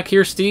stuck back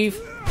here, Steve?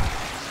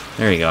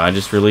 There you go. I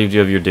just relieved you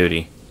of your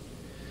duty.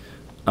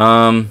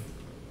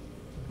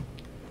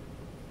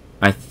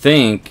 I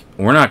think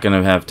we're not going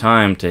to have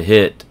time to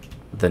hit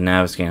the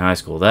Naviscane High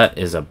School. That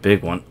is a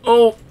big one.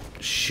 Oh,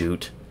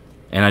 shoot.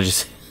 And I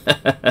just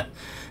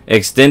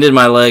extended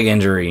my leg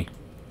injury.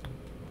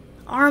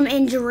 Arm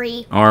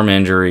injury. Arm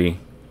injury.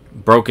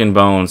 Broken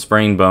bone,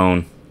 sprained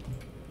bone.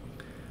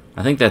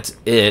 I think that's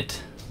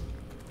it.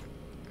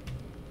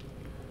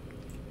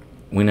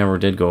 We never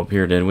did go up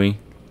here, did we?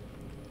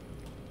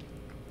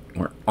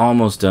 We're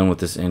almost done with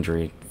this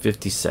injury.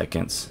 50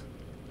 seconds.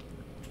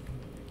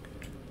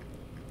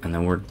 And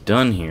then we're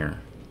done here.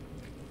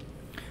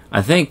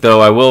 I think,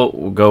 though, I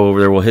will go over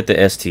there. We'll hit the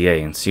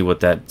STA and see what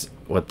that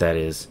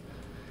is.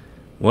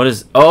 What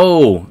is...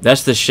 Oh!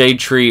 That's the Shade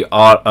Tree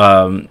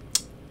Autos.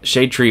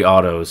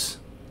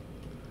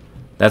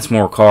 That's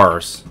more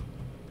cars.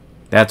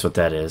 That's what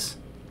that is.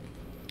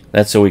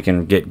 That's so we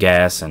can get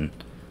gas and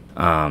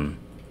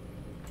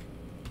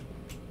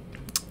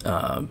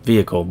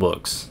vehicle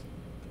books.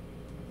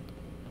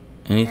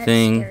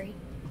 Anything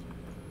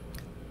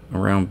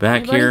around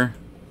back here?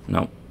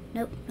 Nope.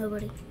 Nope,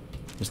 nobody.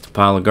 Just a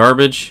pile of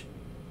garbage.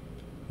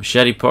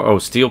 Machete part. Oh,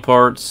 steel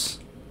parts.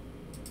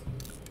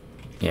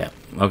 Yeah.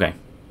 Okay.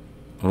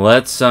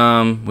 Let's.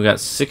 We got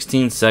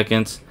 16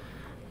 seconds,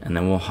 and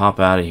then we'll hop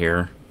out of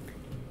here.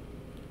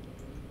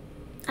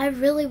 I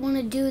really want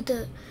to do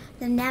the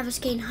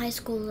Navascane High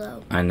School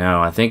though. I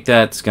know. I think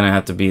that's gonna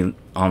have to be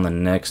on the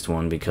next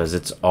one because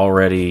it's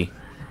already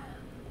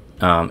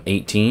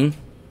 18.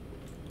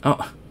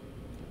 Oh.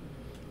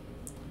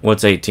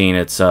 What's 18?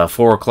 It's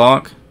 4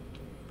 o'clock.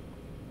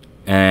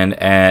 And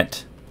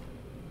at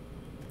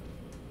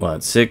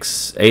what,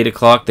 8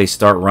 o'clock they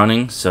start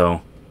running,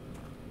 so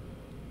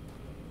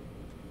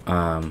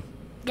Dad,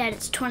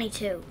 it's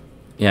 22.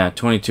 yeah,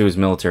 22 is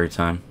military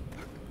time.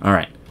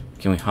 Alright.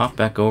 Can we hop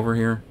back over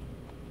here?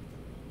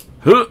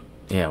 Huh!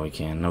 Yeah, we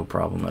can. No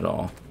problem at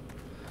all.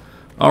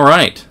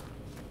 Alright.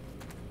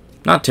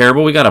 Not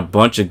terrible. We got a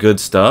bunch of good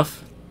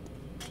stuff.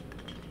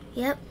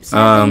 Yep.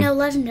 Sadly, no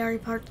legendary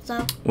parts,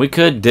 though. We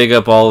could dig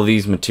up all of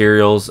these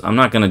materials. I'm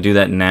not going to do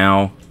that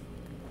now.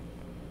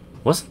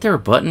 Wasn't there a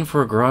button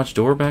for a garage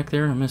door back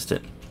there? I missed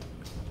it.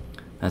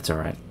 That's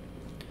alright.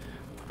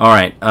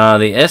 Alright.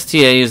 The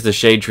STA is the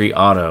Shade Tree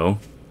Auto.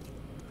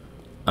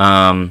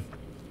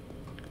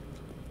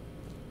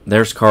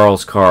 There's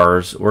Carl's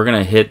Cars. We're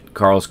going to hit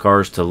Carl's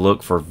Cars to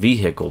look for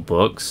vehicle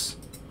books.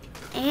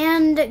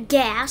 And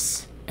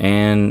gas.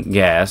 And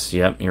gas.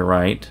 Yep, you're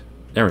right.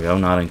 There we go.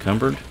 Not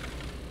encumbered.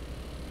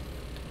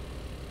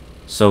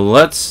 So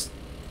let's...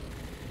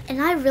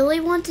 And I really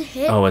want to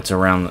hit... Oh, it's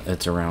around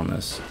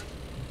this.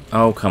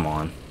 Oh, come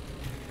on.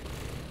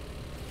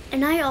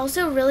 And I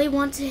also really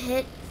want to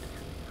hit,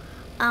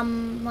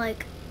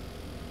 like,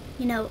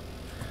 you know,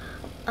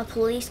 a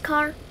police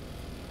car.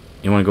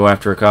 You want to go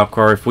after a cop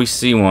car? If we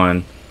see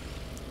one...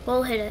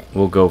 We'll hit it.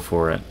 We'll go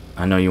for it.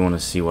 I know you want to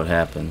see what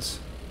happens.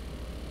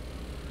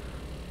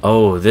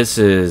 Oh, this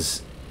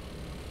is...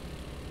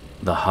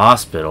 the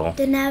hospital.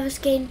 The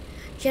Navascane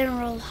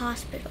General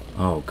Hospital.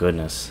 Oh,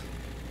 goodness.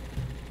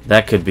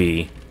 That could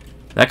be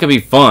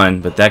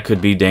fun, but that could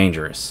be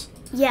dangerous.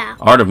 Yeah.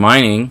 Art of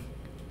mining.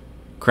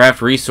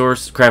 Craft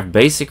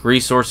basic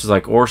resources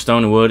like ore,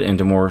 stone, and wood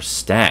into more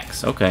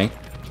stacks. Okay.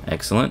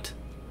 Excellent.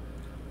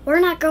 We're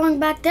not going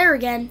back there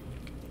again.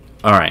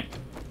 Alright.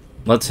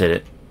 Let's hit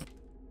it.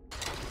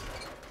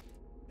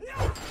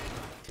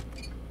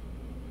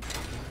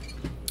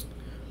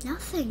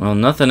 Nothing. Well,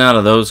 nothing out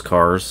of those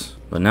cars.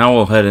 But now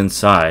we'll head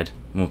inside.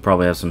 We'll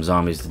probably have some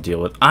zombies to deal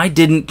with. I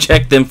didn't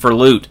check them for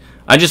loot.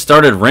 I just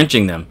started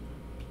wrenching them.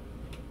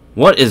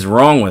 What is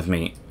wrong with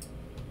me?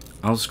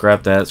 I'll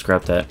scrap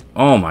that.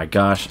 Oh my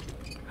gosh.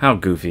 How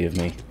goofy of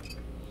me.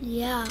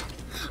 Yeah.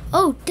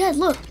 Oh, Dad,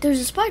 look. There's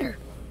a spider.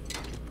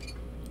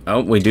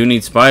 Oh, we do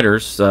need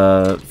spiders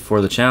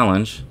for the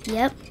challenge.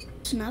 Yep.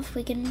 That's enough.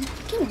 We can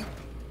kill him.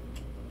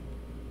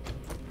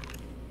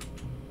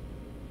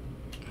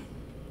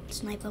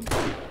 Snipe him.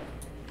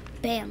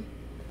 Bam.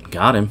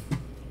 Got him.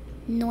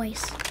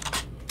 Nice.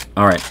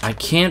 Alright, I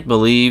can't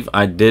believe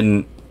I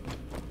didn't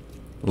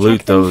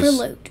loot Check them for those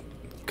loot.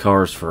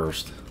 cars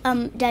first.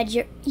 Dad,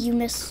 you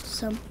missed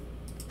some.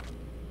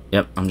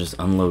 Yep, I'm just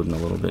unloading a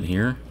little bit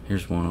here.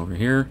 Here's one over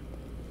here.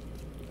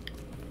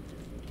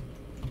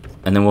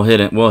 And then we'll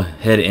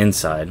head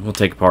inside. We'll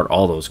take apart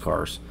all those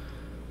cars.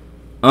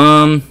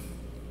 Yeah,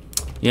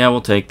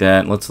 we'll take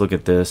that. Let's look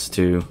at this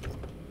too.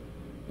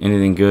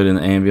 Anything good in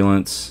the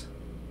ambulance?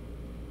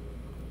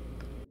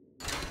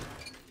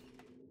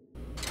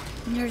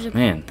 There's a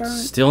Man, burnt.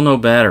 still no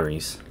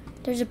batteries.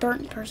 There's a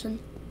burnt person.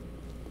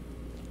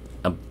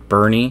 A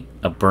Bernie,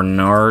 a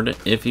Bernard,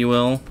 if you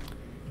will.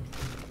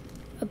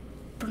 A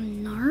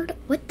Bernard?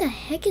 What the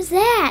heck is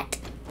that?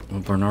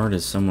 Well, Bernard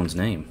is someone's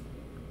name.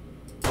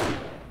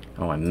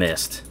 Oh, I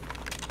missed.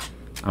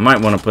 I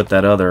might want to put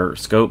that other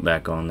scope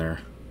back on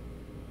there.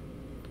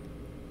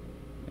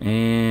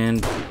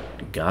 And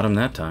got him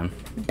that time.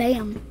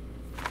 Bam.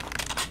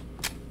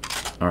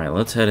 Alright,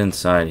 let's head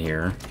inside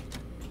here.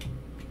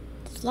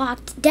 It's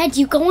locked. Dad,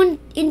 you going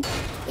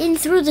in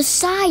through the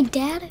side,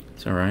 Dad?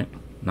 It's alright.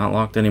 Not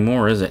locked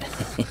anymore, is it?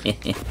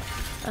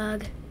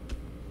 Ugh.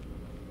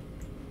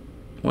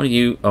 What do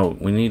you... Oh,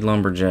 we need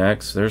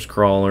lumberjacks. There's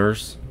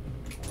crawlers.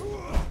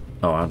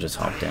 Oh, I'll just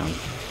hop down.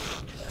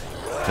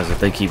 Because if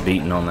they keep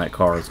beating on that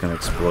car, it's going to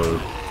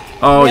explode.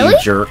 Oh, Really? you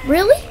jerk.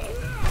 Really?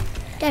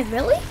 Dad,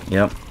 really?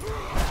 Yep.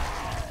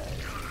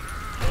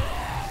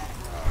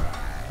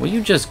 Will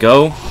you just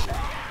go?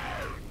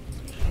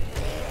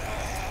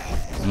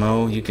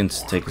 Mo, you can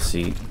take a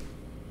seat.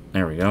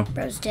 There we go.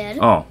 Bro's dead.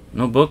 Oh,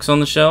 no books on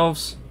the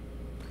shelves?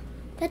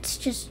 That's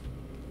just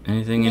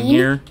Anything in Me?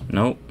 here?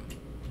 Nope.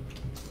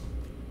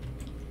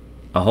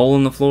 A hole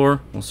in the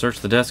floor? We'll search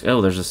the desk.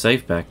 Oh, there's a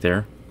safe back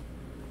there.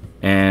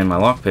 And my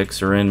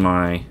lockpicks are in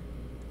my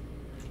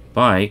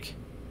bike.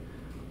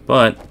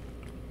 But,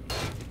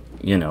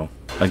 you know,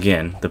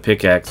 again, the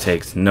pickaxe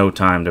takes no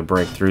time to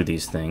break through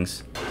these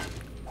things.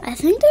 I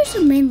think there's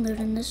some main loot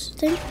in this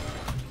thing.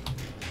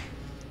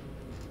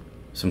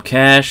 Some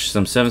cash,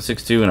 some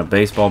 7.62, and a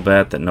baseball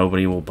bat that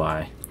nobody will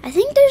buy. I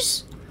think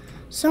there's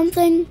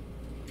something.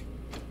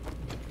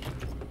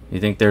 You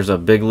think there's a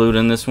big loot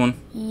in this one?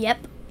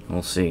 Yep.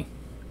 We'll see.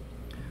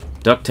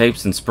 Duct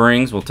tapes and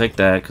springs. We'll take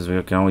that because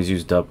we can always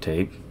use duct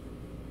tape.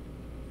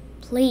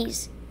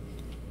 Please.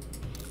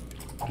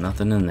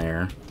 Nothing in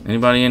there.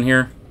 Anybody in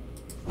here?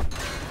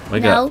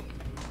 Wake No. up.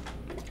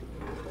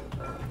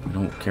 We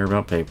don't care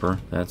about paper.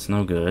 That's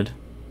no good.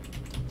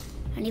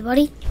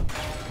 Anybody?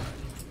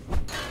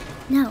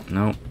 No.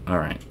 No.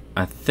 Alright.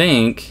 I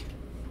think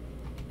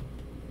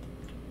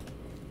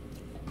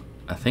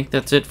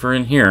that's it for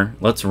in here.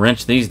 Let's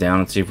wrench these down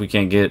and see if we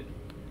can't get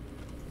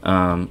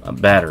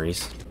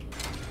batteries.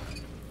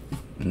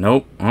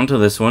 Nope. Onto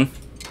this one.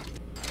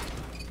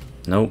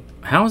 Nope.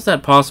 How is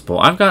that possible?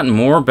 I've gotten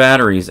more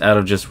batteries out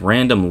of just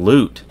random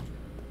loot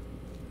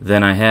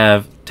than I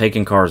have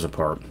taking cars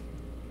apart.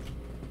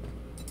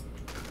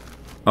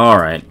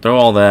 Alright. Throw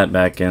all that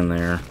back in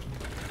there.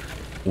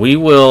 We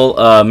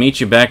will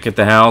meet you back at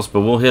the house,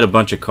 but we'll hit a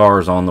bunch of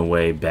cars on the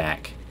way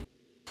back.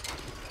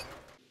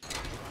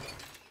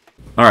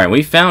 Alright,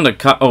 we found a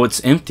car. Oh,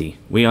 it's empty.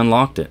 We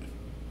unlocked it.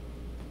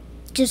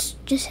 Just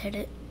hit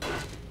it.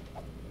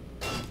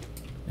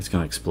 It's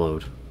gonna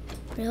explode.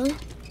 Really?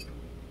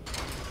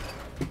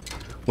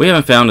 We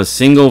haven't found a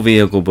single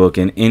vehicle book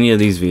in any of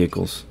these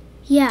vehicles.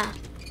 Yeah.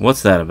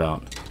 What's that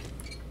about?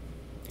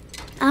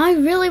 I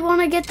really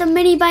want to get the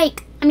mini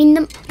bike. I mean,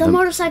 the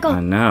motorcycle. I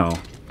know.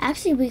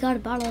 Actually, we got a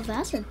bottle of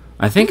acid.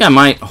 I think I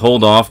might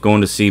hold off going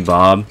to see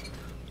Bob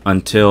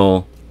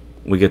until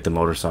we get the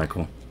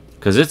motorcycle.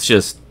 Because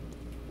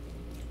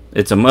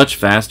it's a much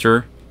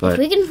faster, but... If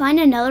we can find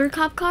another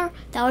cop car,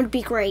 that would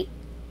be great.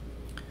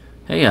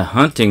 Hey, a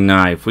hunting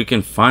knife. We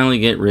can finally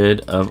get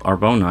rid of our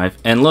bow knife.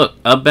 And look,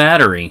 a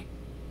battery.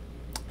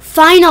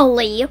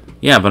 Finally!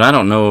 Yeah, but I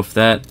don't know if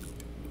that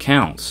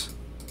counts.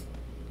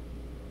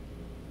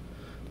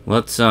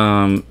 Let's,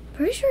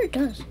 Pretty sure it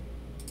does.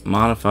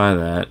 modify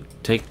that.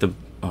 Take the...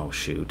 Oh,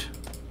 shoot.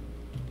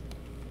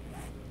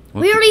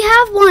 What We the- already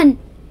have one!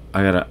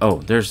 I gotta... Oh,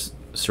 there's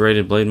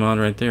serrated blade mod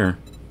right there.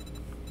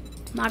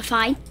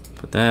 Modify.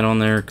 Put that on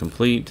there.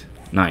 Complete.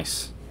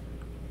 Nice.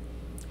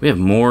 We have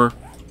more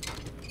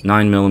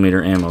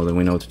 9mm ammo than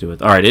we know what to do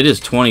with. Alright, it is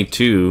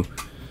 22.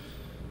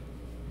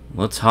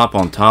 Let's hop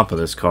on top of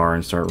this car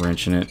and start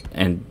wrenching it.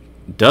 And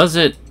does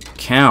it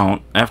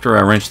count after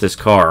I wrench this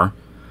car?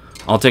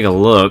 I'll take a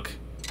look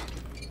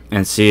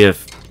and see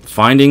if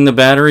finding the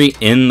battery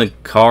in the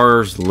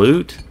car's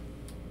loot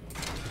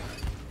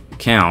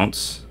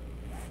counts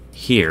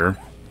here.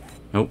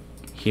 Nope,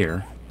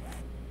 here.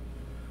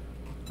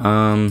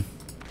 No.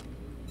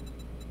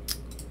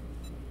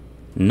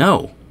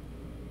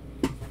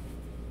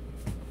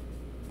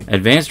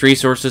 Advanced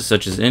resources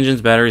such as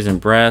engines, batteries, and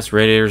brass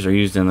radiators are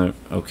used in the...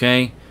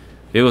 Okay.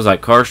 Vehicles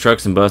like cars,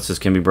 trucks, and buses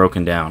can be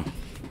broken down.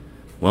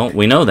 Well,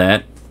 we know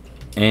that.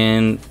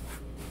 And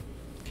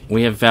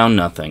we have found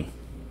nothing.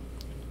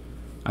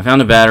 I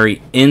found a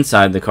battery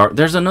inside the car.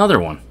 There's another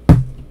one.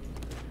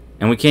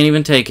 And we can't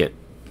even take it.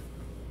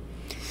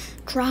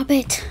 Drop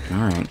it.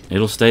 Alright,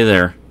 it'll stay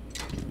there.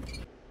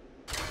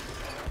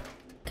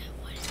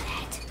 What is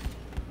that?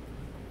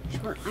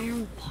 Short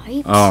iron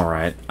pipes?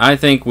 Alright, I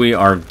think we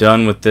are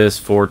done with this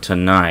for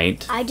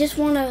tonight. I just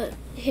want to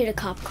hit a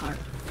cop car.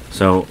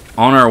 So,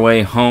 on our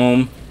way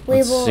home, We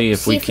let's will see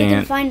if we can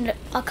can't find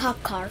a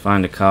cop car.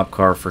 find a cop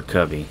car for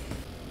Cubby.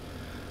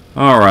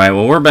 Alright,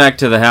 well, we're back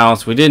to the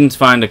house. We didn't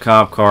find a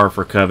cop car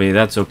for Cubby.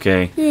 That's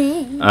okay.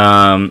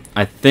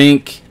 I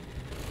think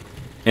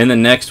in the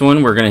next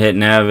one, we're going to hit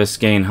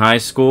Naviskane High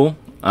School.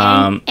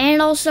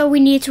 And also, we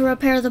need to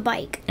repair the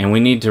bike. And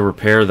we need to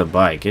repair the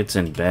bike. It's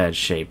in bad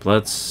shape.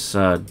 Let's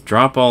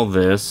drop all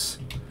this.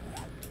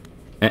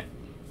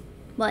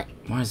 What?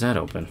 Why is that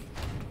open?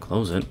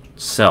 Close it.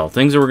 Sell.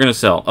 Things that we're going to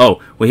sell.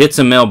 Oh, we hit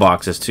some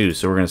mailboxes too.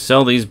 So we're going to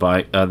sell these.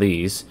 We're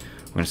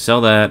going to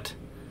sell that.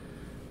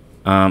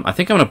 I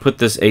think I'm going to put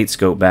this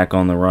 8-scope back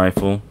on the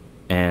rifle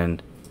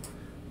and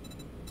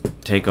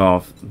take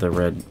off the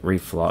red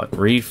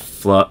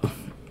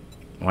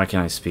why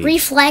can't I speak?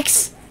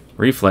 Reflex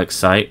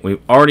sight.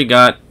 We've already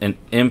got an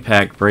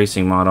impact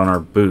bracing mod on our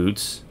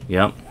boots.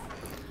 Yep.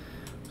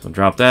 So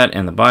drop that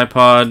and the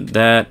bipod,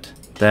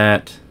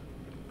 that.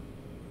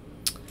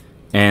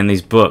 And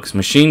these books.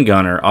 Machine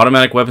Gunner.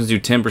 Automatic weapons do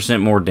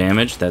 10% more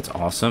damage. That's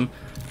awesome.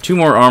 2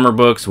 more armor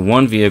books,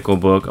 1 vehicle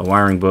book, a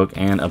wiring book,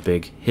 and a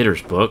big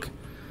hitters book.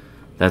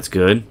 That's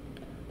good.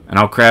 And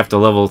I'll craft a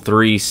level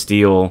 3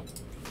 steel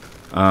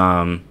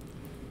club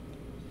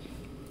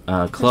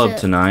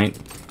tonight.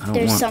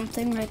 There's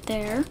something right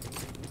there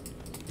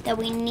that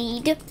we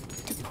need to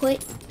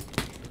put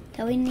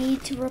that we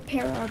need to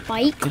repair our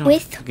bike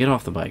Get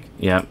off the bike.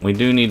 Yeah, we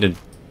do need to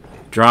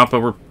drop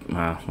over.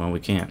 Well, we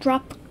can't.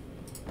 Drop.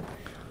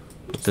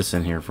 Put this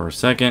in here for a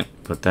second.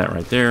 Put that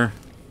right there.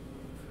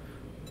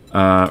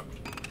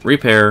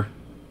 Repair.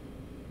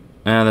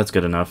 That's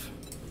good enough.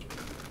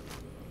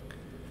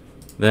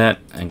 That,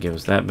 and give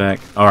us that back.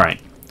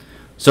 Alright.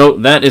 So,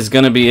 that is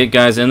going to be it,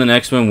 guys. In the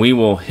next one, we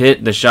will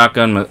hit the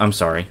shotgun. I'm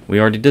sorry. We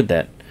already did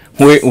that.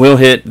 We'll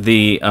hit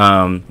the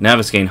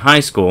Navezgane High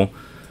School.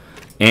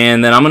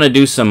 And then I'm going to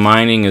do some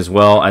mining as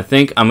well. I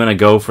think I'm going to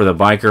go for the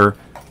biker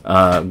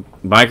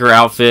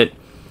outfit.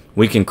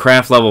 We can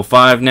craft level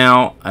 5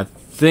 now. I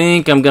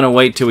think I'm going to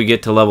wait till we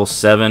get to level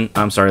 7.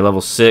 I'm sorry, level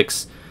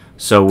 6.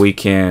 So we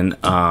can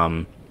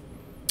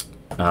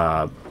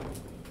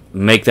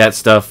make that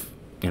stuff,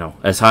 you know,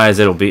 as high as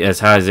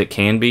it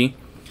can be.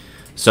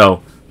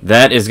 So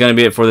that is going to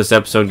be it for this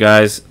episode,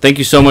 guys. Thank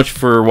you so much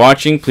for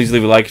watching. Please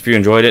leave a like if you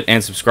enjoyed it,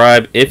 and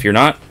subscribe if you're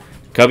not.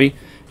 Cubby,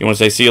 you want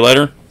to say see you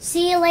later?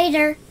 See you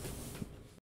later.